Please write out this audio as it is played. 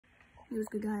Hey, what's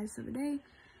good, guys? So today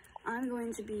I'm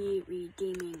going to be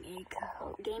redeeming a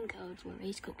game code for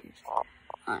rice cookers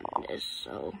on this.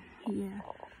 So yeah,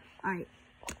 all right.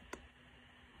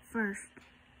 First,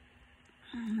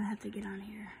 I'm gonna have to get on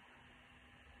here.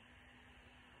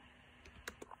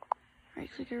 Rice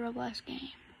cooker Roblox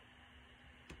game.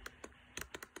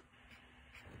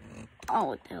 Oh,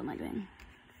 what the hell am I doing?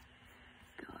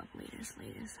 Go up latest.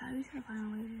 How do we start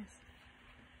finding latest?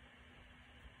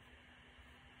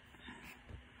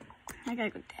 I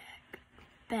gotta go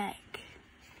back.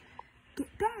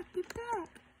 Get back.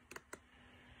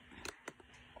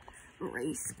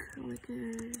 Rice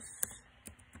cookers.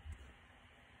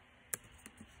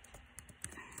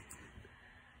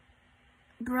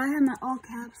 Bro, I have my all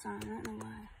caps on, I don't know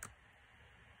why.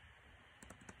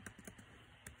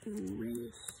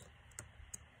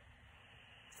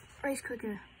 Rice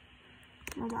cooker.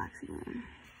 Roblox game.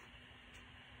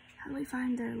 How do we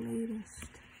find their latest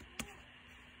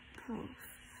post?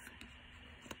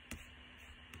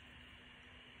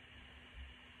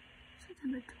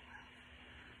 September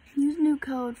 12th. Use new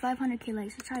code 500k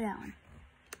likes. Let's try that one.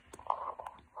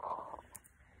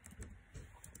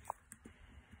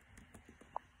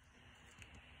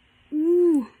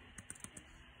 Ooh.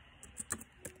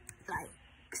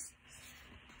 Likes.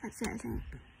 That's it, I think.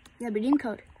 Yeah, redeem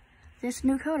code. This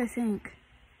new code, I think.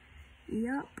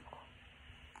 Yup.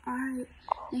 Alright.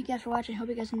 Thank you guys for watching. Hope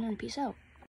you guys enjoyed. Peace out.